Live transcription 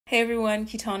Hey everyone,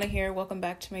 Kitana here. Welcome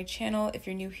back to my channel. If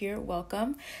you're new here,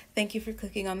 welcome. Thank you for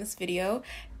clicking on this video.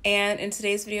 And in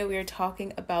today's video, we are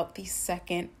talking about the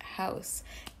second house,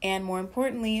 and more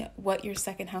importantly, what your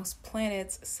second house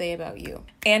planets say about you.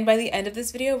 And by the end of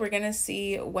this video, we're going to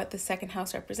see what the second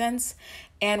house represents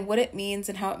and what it means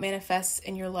and how it manifests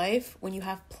in your life when you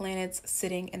have planets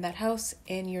sitting in that house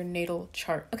in your natal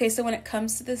chart. Okay, so when it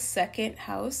comes to the second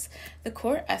house, the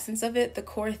core essence of it, the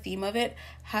core theme of it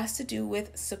has to do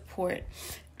with support.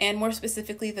 And more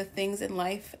specifically, the things in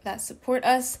life that support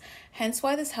us. Hence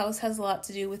why this house has a lot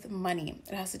to do with money.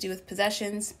 It has to do with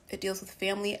possessions. It deals with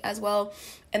family as well.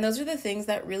 And those are the things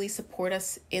that really support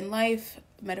us in life,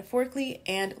 metaphorically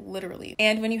and literally.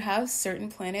 And when you have certain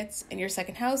planets in your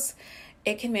second house,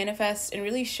 it can manifest and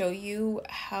really show you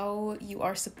how you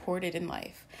are supported in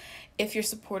life. If you're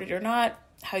supported or not,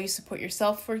 how you support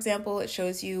yourself, for example. It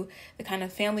shows you the kind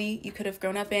of family you could have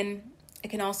grown up in. It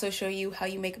can also show you how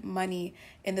you make money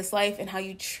in this life and how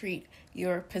you treat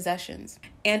your possessions.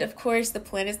 And of course, the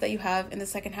planets that you have in the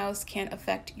second house can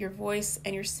affect your voice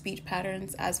and your speech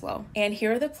patterns as well. And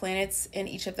here are the planets in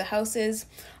each of the houses.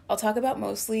 I'll talk about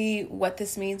mostly what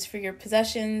this means for your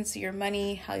possessions, your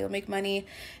money, how you'll make money,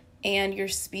 and your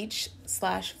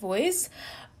speech/voice.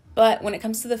 But when it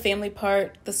comes to the family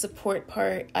part, the support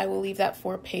part, I will leave that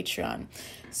for Patreon.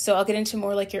 So I'll get into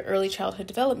more like your early childhood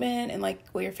development and like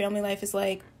what your family life is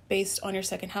like based on your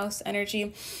second house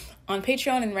energy on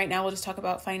Patreon. And right now we'll just talk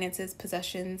about finances,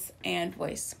 possessions, and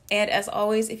voice. And as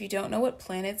always, if you don't know what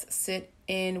planets sit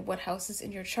in what houses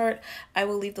in your chart, I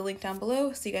will leave the link down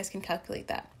below so you guys can calculate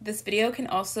that. This video can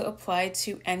also apply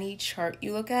to any chart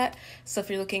you look at. So if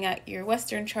you're looking at your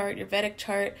Western chart, your Vedic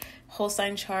chart, whole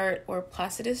sign chart, or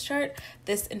Placidus chart,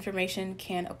 this information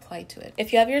can apply to it.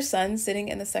 If you have your sun sitting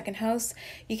in the second house,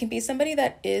 you can be somebody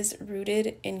that is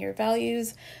rooted in your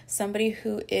values, somebody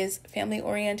who is family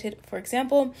oriented, for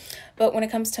example. But when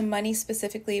it comes to money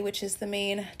specifically, which is the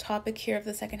main topic here of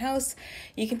the second house,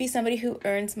 you can be somebody who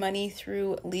earns money through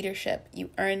leadership. You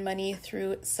earn money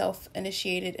through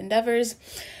self-initiated endeavors.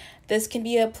 This can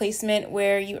be a placement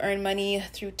where you earn money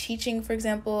through teaching, for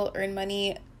example, earn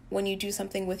money when you do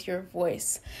something with your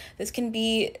voice. This can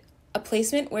be a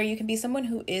placement where you can be someone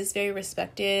who is very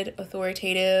respected,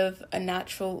 authoritative, a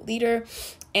natural leader,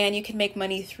 and you can make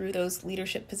money through those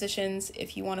leadership positions.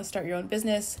 If you want to start your own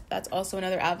business, that's also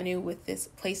another avenue with this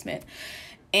placement.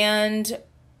 And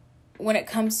when it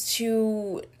comes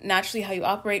to naturally how you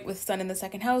operate with sun in the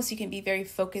second house, you can be very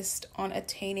focused on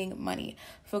attaining money,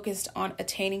 focused on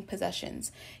attaining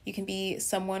possessions. You can be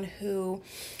someone who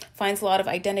finds a lot of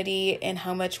identity in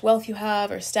how much wealth you have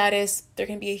or status. There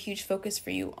can be a huge focus for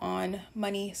you on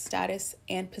money, status,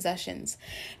 and possessions.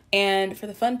 And for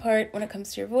the fun part, when it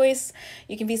comes to your voice,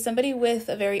 you can be somebody with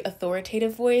a very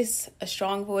authoritative voice, a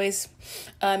strong voice,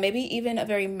 maybe even a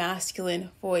very masculine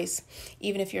voice,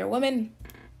 even if you're a woman.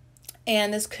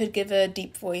 And this could give a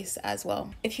deep voice as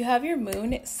well. If you have your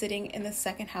moon sitting in the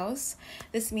second house,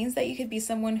 this means that you could be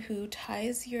someone who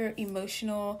ties your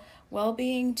emotional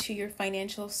well-being to your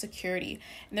financial security.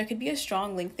 And there could be a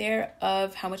strong link there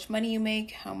of how much money you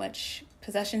make, how much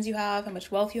possessions you have, how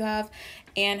much wealth you have,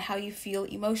 and how you feel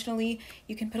emotionally.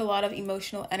 You can put a lot of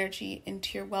emotional energy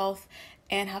into your wealth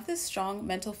and have this strong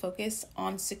mental focus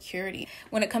on security.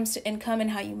 When it comes to income and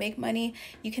how you make money,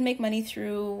 you can make money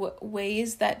through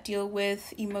ways that deal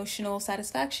with emotional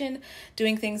satisfaction,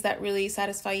 doing things that really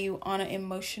satisfy you on an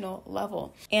emotional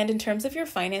level. And in terms of your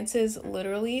finances,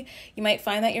 literally, you might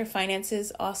find that your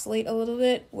finances oscillate a little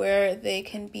bit, where they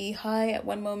can be high at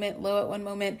one moment, low at one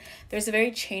moment. There's a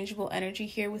very changeable energy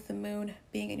here with the moon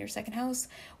being in your second house,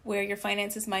 where your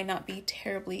finances might not be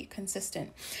terribly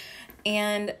consistent.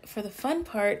 And for the fun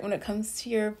part, when it comes to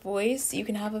your voice, you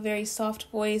can have a very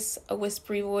soft voice, a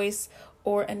whispery voice,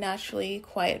 or a naturally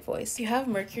quiet voice. If you have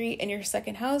Mercury in your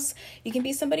second house, you can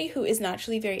be somebody who is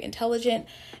naturally very intelligent,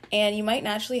 and you might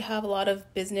naturally have a lot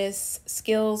of business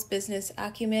skills, business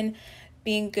acumen,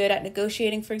 being good at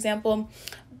negotiating, for example.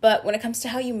 But when it comes to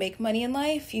how you make money in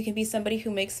life, you can be somebody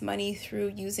who makes money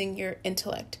through using your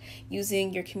intellect,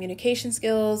 using your communication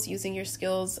skills, using your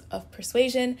skills of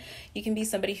persuasion. You can be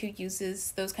somebody who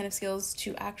uses those kind of skills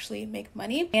to actually make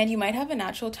money. And you might have a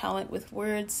natural talent with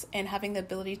words and having the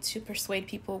ability to persuade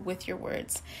people with your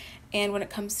words. And when it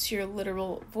comes to your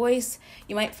literal voice,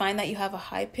 you might find that you have a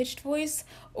high-pitched voice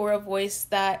or a voice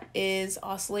that is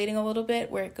oscillating a little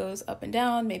bit where it goes up and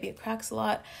down, maybe it cracks a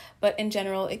lot, but in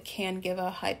general, it can give a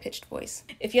high-pitched voice.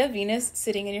 If you have Venus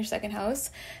sitting in your second house,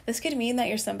 this could mean that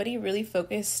you're somebody really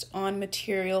focused on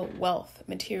material wealth,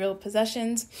 material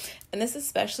possessions, and this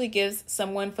especially gives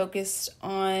someone focused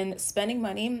on spending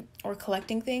money or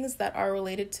collecting things that are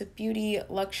related to beauty,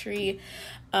 luxury.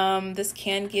 This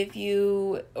can give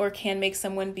you or can make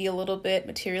someone be a little bit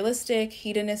materialistic,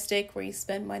 hedonistic, where you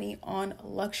spend money on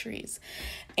luxuries.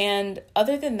 And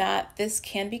other than that, this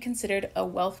can be considered a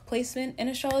wealth placement in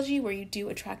astrology where you do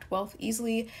attract wealth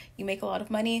easily, you make a lot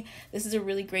of money. This is a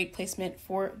really great placement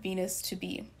for Venus to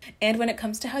be. And when it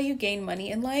comes to how you gain money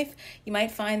in life, you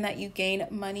might find that you gain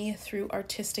money through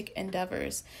artistic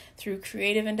endeavors, through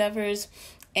creative endeavors,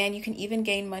 and you can even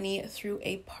gain money through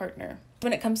a partner.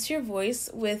 When it comes to your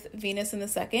voice with Venus in the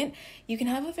second, you can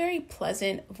have a very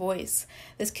pleasant voice.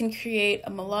 This can create a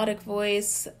melodic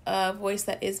voice, a voice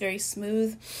that is very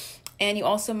smooth, and you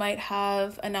also might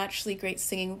have a naturally great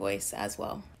singing voice as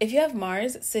well. If you have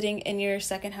Mars sitting in your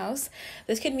second house,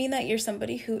 this could mean that you're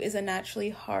somebody who is a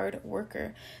naturally hard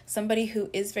worker, somebody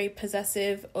who is very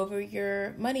possessive over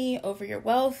your money, over your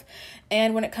wealth.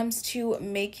 And when it comes to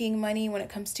making money, when it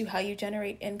comes to how you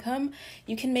generate income,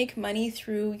 you can make money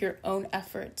through your own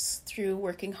efforts, through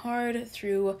working hard,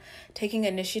 through taking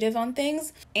initiative on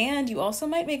things. And you also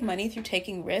might make money through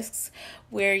taking risks,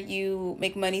 where you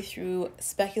make money through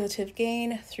speculative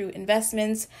gain, through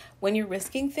investments. When you're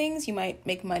risking things, you might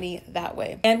make money that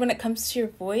way. And when it comes to your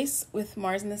voice with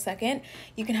Mars in the second,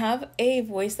 you can have a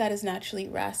voice that is naturally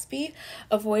raspy,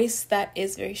 a voice that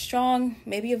is very strong,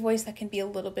 maybe a voice that can be a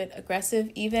little bit aggressive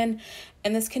even,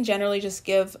 and this can generally just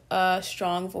give a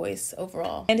strong voice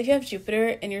overall. And if you have Jupiter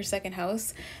in your second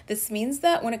house, this means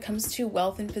that when it comes to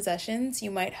wealth and possessions, you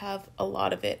might have a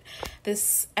lot of it.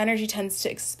 This energy tends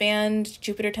to expand,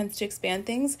 Jupiter tends to expand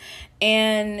things,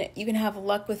 and you can have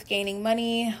luck with gaining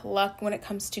money, luck when it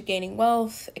comes to gaining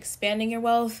wealth, expanding your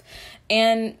wealth,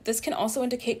 and this can also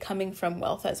indicate coming from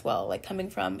wealth as well, like coming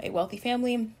from a wealthy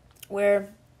family where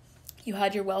you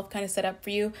had your wealth kind of set up for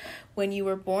you when you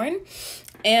were born.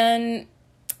 And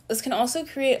this can also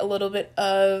create a little bit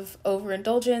of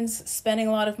overindulgence, spending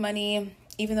a lot of money.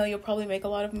 Even though you'll probably make a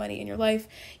lot of money in your life,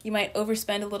 you might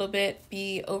overspend a little bit,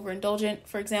 be overindulgent,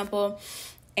 for example.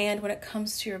 And when it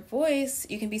comes to your voice,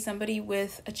 you can be somebody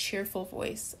with a cheerful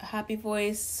voice, a happy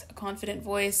voice, a confident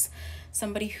voice,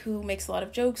 somebody who makes a lot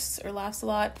of jokes or laughs a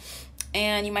lot.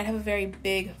 And you might have a very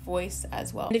big voice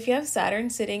as well. And if you have Saturn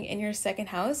sitting in your second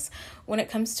house, when it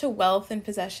comes to wealth and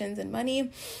possessions and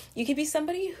money, you could be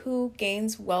somebody who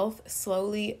gains wealth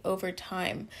slowly over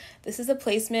time. This is a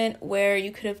placement where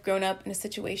you could have grown up in a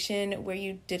situation where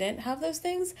you didn't have those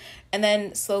things, and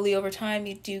then slowly over time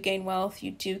you do gain wealth,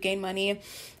 you do gain money,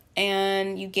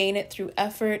 and you gain it through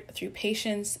effort, through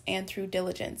patience, and through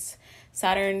diligence.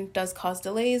 Saturn does cause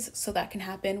delays, so that can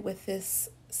happen with this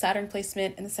Saturn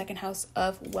placement in the second house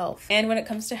of wealth. And when it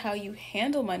comes to how you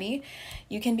handle money,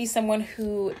 you can be someone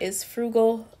who is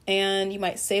frugal, and you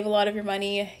might save a lot of your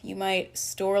money. You might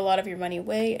store a lot of your money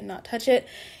away and not touch it.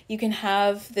 You can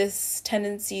have this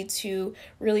tendency to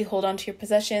really hold on to your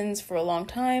possessions for a long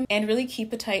time and really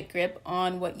keep a tight grip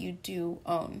on what you do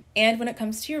own. And when it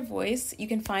comes to your voice, you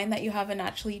can find that you have a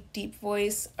naturally deep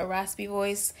voice, a raspy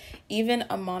voice, even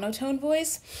a monotone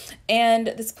voice. And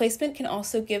this placement can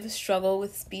also give struggle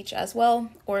with speech as well,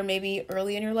 or maybe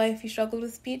early in your life you struggled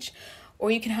with speech, or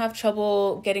you can have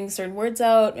trouble getting certain words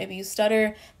out, maybe you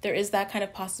stutter. There is that kind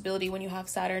of possibility when you have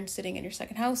Saturn sitting in your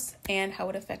second house and how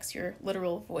it affects your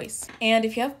literal voice. And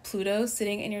if you have Pluto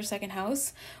sitting in your second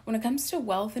house, when it comes to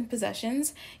wealth and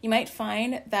possessions, you might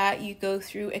find that you go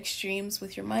through extremes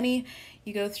with your money.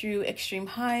 You go through extreme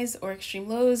highs or extreme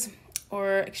lows,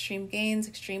 or extreme gains,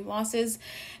 extreme losses.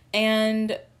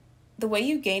 And the way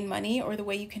you gain money, or the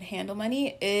way you can handle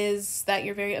money, is that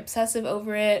you're very obsessive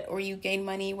over it, or you gain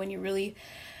money when you're really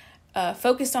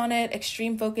focused on it,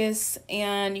 extreme focus.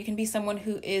 And you can be someone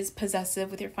who is possessive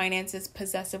with your finances,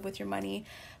 possessive with your money,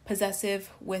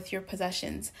 possessive with your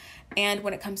possessions. And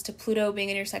when it comes to Pluto being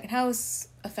in your second house,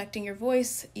 affecting your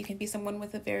voice, you can be someone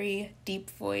with a very deep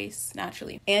voice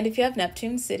naturally. And if you have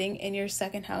Neptune sitting in your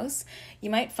second house, you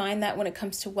might find that when it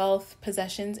comes to wealth,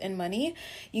 possessions, and money,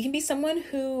 you can be someone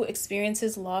who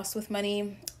experiences loss with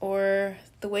money, or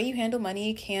the way you handle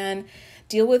money can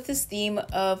deal with this theme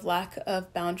of lack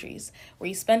of boundaries, where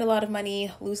you spend a lot of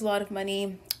money, lose a lot of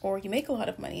money, or you make a lot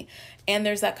of money. And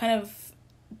there's that kind of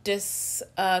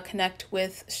disconnect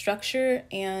with structure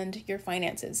and your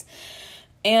finances.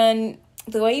 And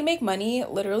the way you make money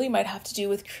literally might have to do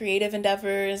with creative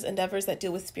endeavors that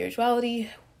deal with spirituality,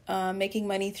 making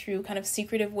money through kind of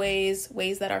secretive ways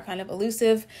that are kind of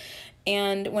elusive.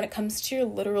 And when it comes to your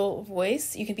literal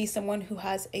voice, you can be someone who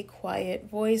has a quiet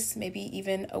voice, maybe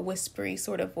even a whispery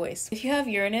sort of voice. If you have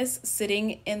Uranus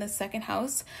sitting in the second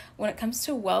house, when it comes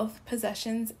to wealth,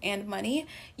 possessions, and money,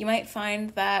 you might find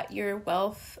that your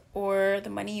wealth or the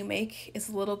money you make is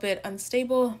a little bit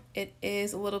unstable. It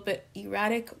is a little bit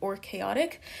erratic or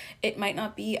chaotic. It might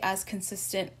not be as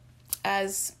consistent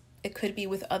as it could be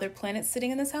with other planets sitting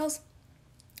in this house.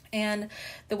 And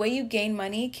the way you gain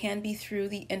money can be through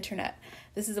the internet.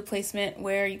 This is a placement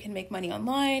where you can make money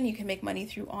online, you can make money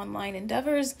through online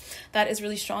endeavors. That is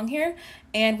really strong here.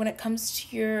 And when it comes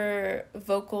to your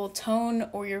vocal tone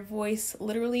or your voice,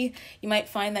 literally, you might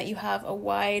find that you have a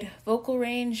wide vocal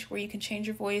range where you can change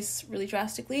your voice really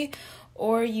drastically,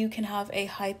 or you can have a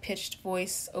high-pitched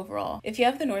voice overall. If you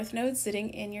have the North Node sitting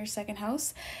in your second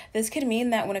house, this could mean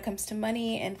that when it comes to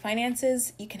money and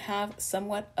finances, you can have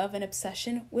somewhat of an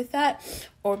obsession with that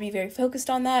or be very focused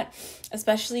on that,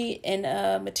 especially in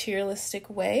a materialistic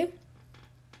way.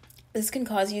 This can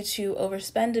cause you to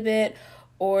overspend a bit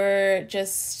or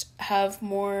just have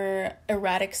more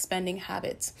erratic spending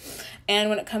habits. And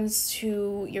when it comes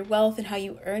to your wealth and how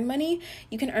you earn money,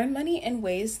 you can earn money in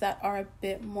ways that are a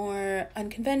bit more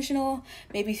unconventional,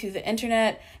 maybe through the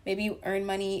internet, maybe you earn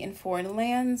money in foreign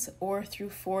lands or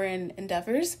through foreign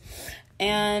endeavors.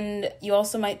 And you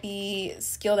also might be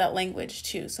skilled at language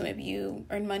too. So maybe you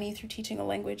earn money through teaching a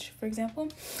language, for example.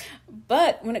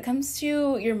 But when it comes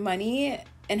to your money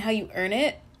and how you earn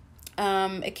it,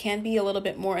 it can be a little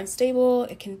bit more unstable.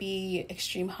 It can be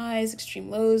extreme highs,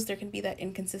 extreme lows. There can be that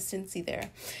inconsistency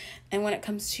there. And when it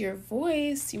comes to your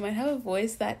voice, you might have a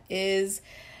voice that is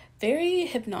very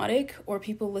hypnotic, or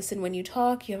people listen when you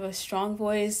talk. You have a strong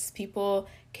voice. People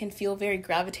can feel very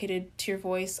gravitated to your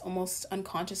voice almost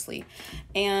unconsciously.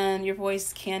 And your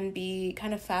voice can be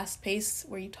kind of fast-paced,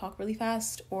 where you talk really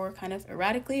fast, or kind of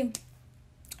erratically.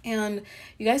 And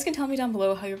you guys can tell me down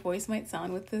below how your voice might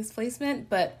sound with this placement,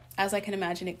 but as I can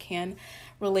imagine, it can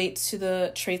relate to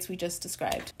the traits we just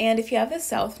described. And if you have the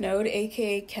South Node,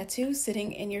 aka Ketu,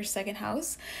 sitting in your second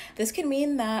house, this can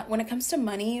mean that when it comes to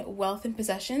money, wealth, and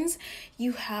possessions,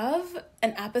 you have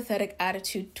an apathetic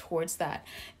attitude towards that.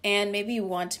 And maybe you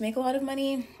want to make a lot of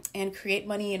money and create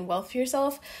money and wealth for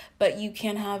yourself, but you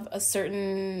can have a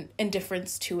certain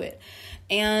indifference to it.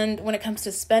 And when it comes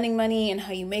to spending money and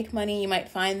how you make money, you might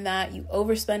find that you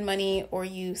overspend money or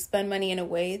you spend money in a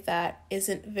way that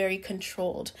isn't very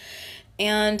controlled.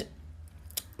 And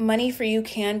money for you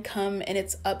can come in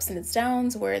its ups and its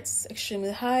downs, where it's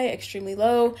extremely high, extremely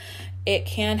low. It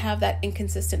can have that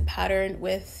inconsistent pattern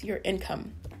with your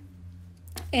income.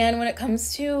 And when it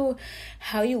comes to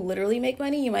how you literally make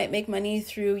money, you might make money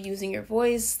through using your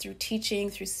voice, through teaching,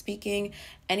 through speaking,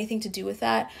 anything to do with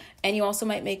that. And you also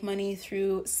might make money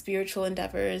through spiritual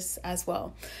endeavors as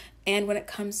well. And when it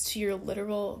comes to your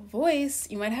literal voice,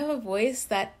 you might have a voice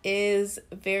that is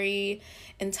very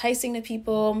enticing to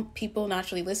people. People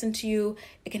naturally listen to you.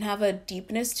 It can have a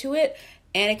deepness to it.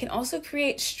 And it can also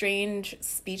create strange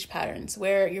speech patterns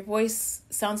where your voice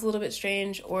sounds a little bit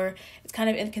strange or it's kind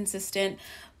of inconsistent,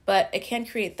 but it can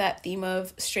create that theme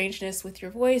of strangeness with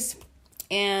your voice.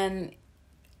 And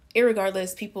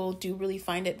irregardless, people do really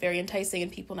find it very enticing, and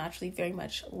people naturally very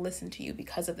much listen to you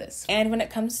because of this. And when it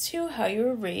comes to how you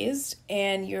were raised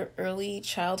and your early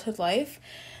childhood life,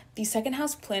 the second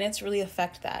house planets really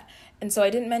affect that. And so I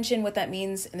didn't mention what that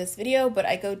means in this video, but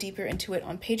I go deeper into it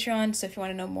on Patreon. So if you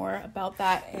want to know more about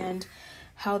that and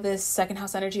how this second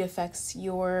house energy affects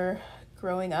your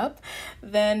growing up,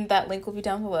 then that link will be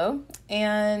down below.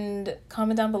 And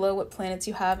comment down below what planets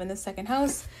you have in the second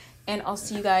house, and I'll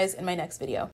see you guys in my next video.